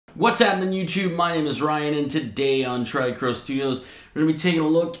What's happening YouTube? My name is Ryan and today on Tricrow Studios we're going to be taking a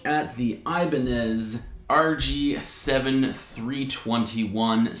look at the Ibanez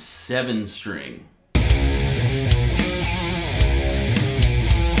RG7321 7-string.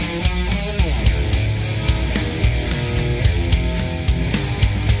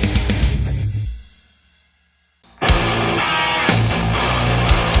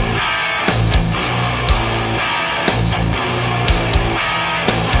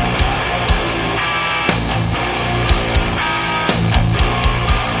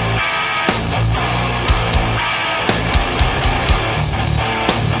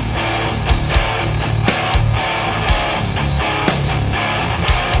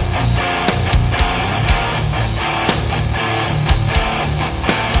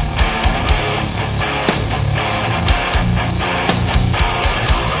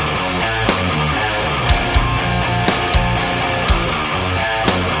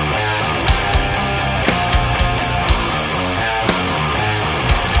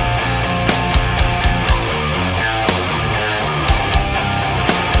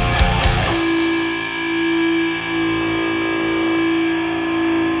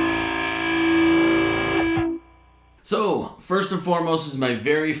 So, first and foremost, this is my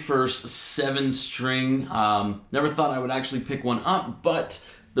very first 7-string. Never thought I would actually pick one up, but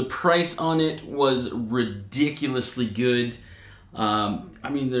the price on it was ridiculously good. I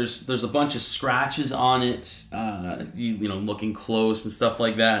mean, there's a bunch of scratches on it, you know, looking close and stuff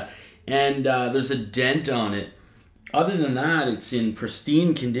like that, and there's a dent on it. Other than that, it's in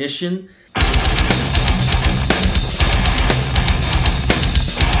pristine condition.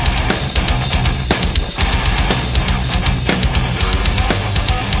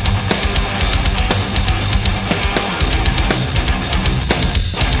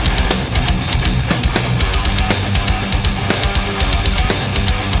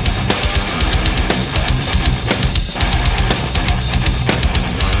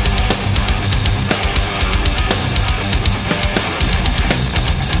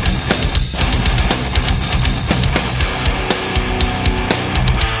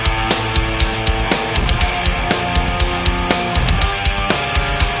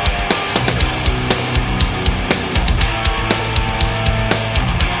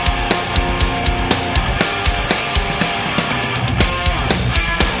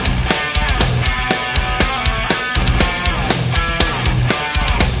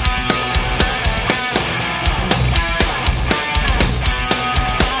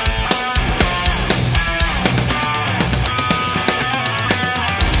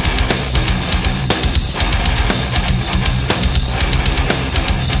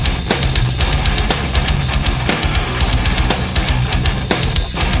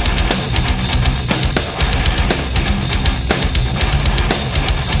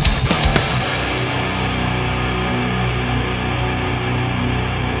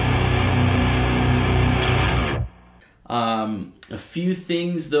 A few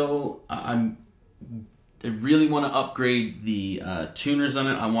things though, I really want to upgrade the tuners on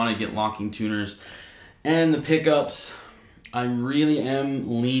it. I want to get locking tuners and the pickups. I really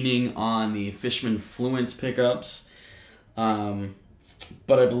am leaning on the Fishman Fluence pickups, but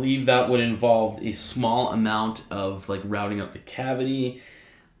I believe that would involve a small amount of like routing out the cavity,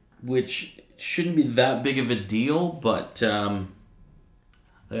 which shouldn't be that big of a deal, but I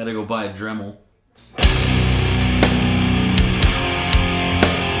gotta go buy a Dremel.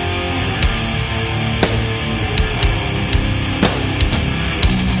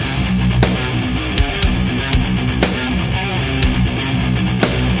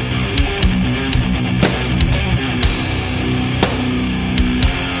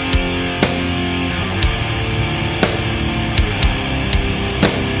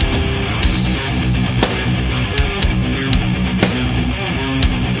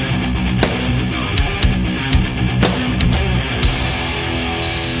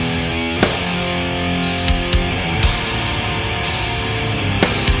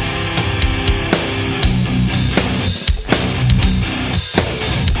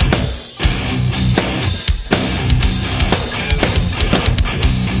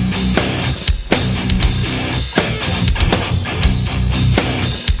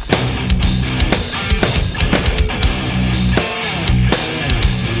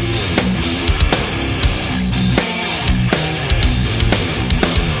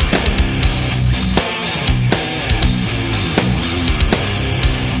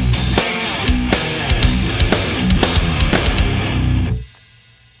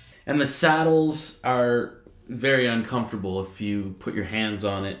 And the saddles are very uncomfortable if you put your hands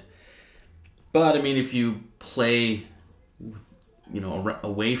on it. But I mean, if you play you know,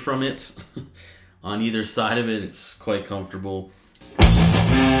 away from it. On either side of it, it's quite comfortable.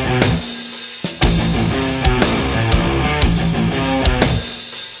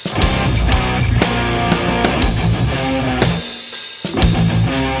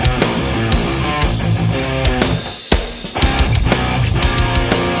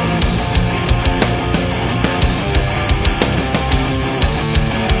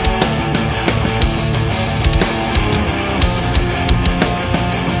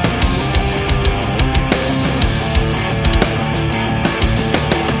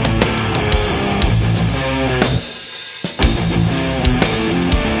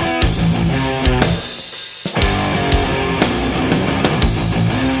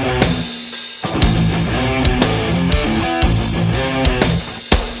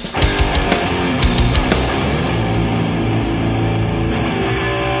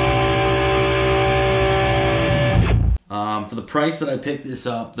 For the price that I picked this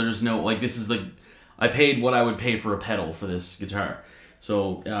up, there's no, like, this is like, I paid what I would pay for a pedal for this guitar.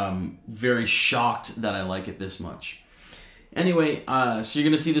 So, very shocked that I like it this much. Anyway, so you're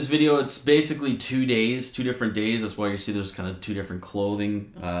going to see this video. It's basically 2 days, 2 different days. That's why you see there's kind of 2 different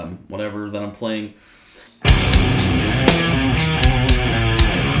clothing, whatever, that I'm playing.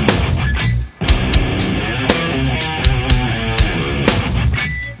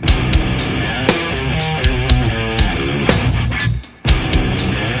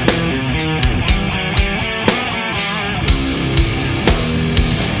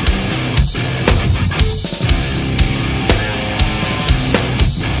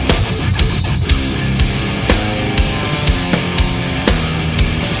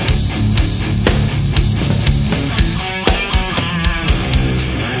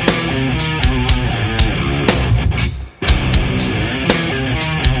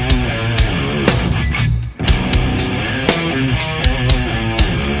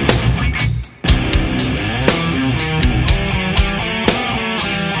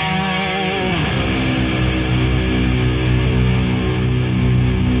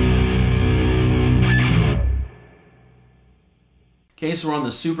 Okay, so we're on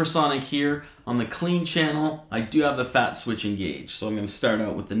the supersonic here. On the clean channel, I do have the fat switch engaged. So I'm going to start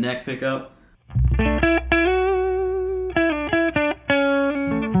out with the neck pickup.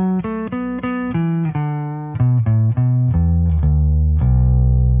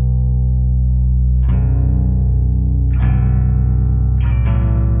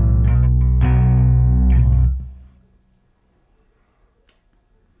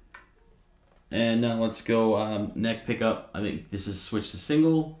 And now let's go neck pickup. I think this is switch to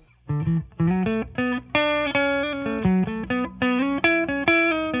single.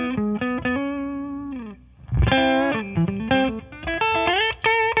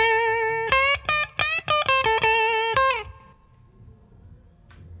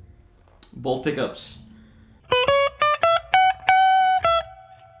 Both pickups.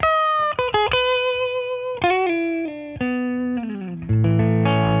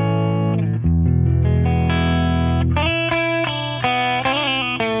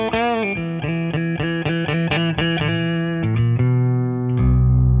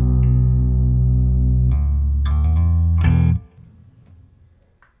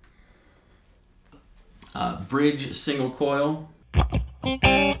 Bridge single coil.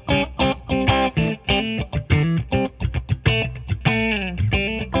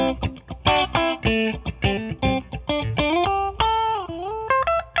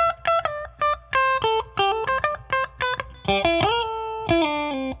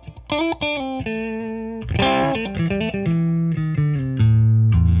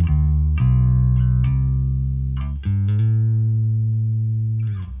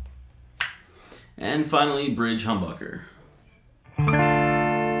 And finally, bridge humbucker.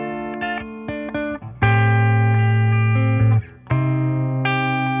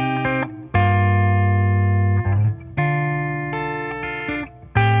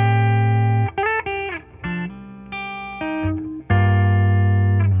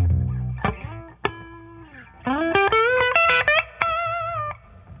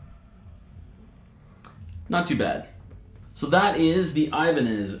 Not too bad. So that is the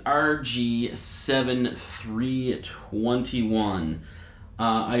Ibanez RG7321.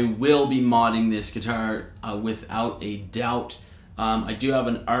 I will be modding this guitar without a doubt. I do have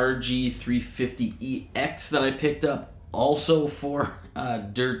an RG350EX that I picked up also for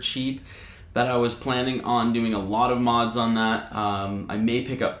dirt cheap that I was planning on doing a lot of mods on that. I may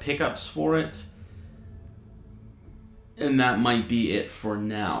pick up pickups for it. And that might be it for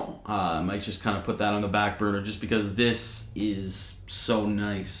now. I might just kind of put that on the back burner just because this is so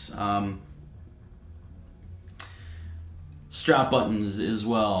nice. strap buttons as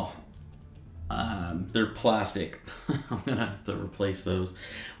well. They're plastic. I'm gonna have to replace those.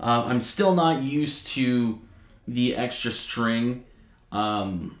 I'm still not used to the extra string.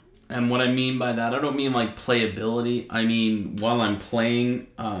 And what I mean by that, I don't mean like playability. I mean while I'm playing,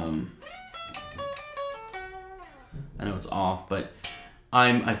 I know it's off, but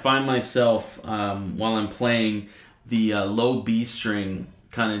I find myself while I'm playing, the low B string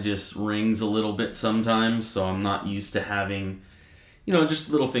kind of just rings a little bit sometimes, so I'm not used to having, you know, just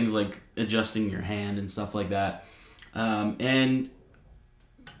little things like adjusting your hand and stuff like that. And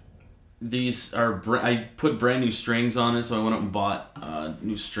these are, I put brand new strings on it, so I went up and bought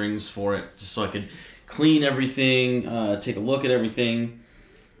new strings for it, just so I could clean everything, take a look at everything.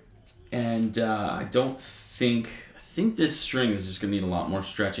 And I think this string is just going to need a lot more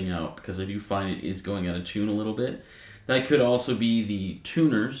stretching out, because I do find it is going out of tune a little bit. That could also be the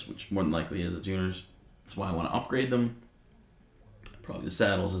tuners, which more than likely is the tuners. That's why I want to upgrade them. Probably the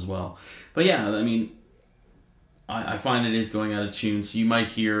saddles as well. But yeah, I mean, I find it is going out of tune, so you might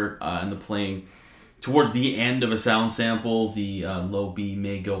hear in the playing, towards the end of a sound sample, the low B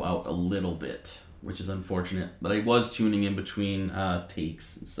may go out a little bit, which is unfortunate. But I was tuning in between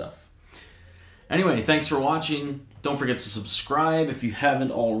takes and stuff. Anyway, thanks for watching. Don't forget to subscribe if you haven't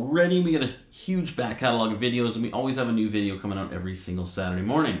already. We got a huge back catalog of videos, and we always have a new video coming out every single Saturday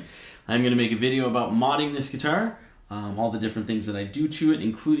morning. I'm going to make a video about modding this guitar, all the different things that I do to it,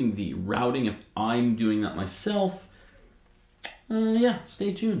 including the routing if I'm doing that myself. Yeah,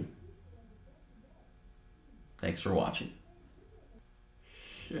 stay tuned. Thanks for watching.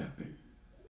 Chefing.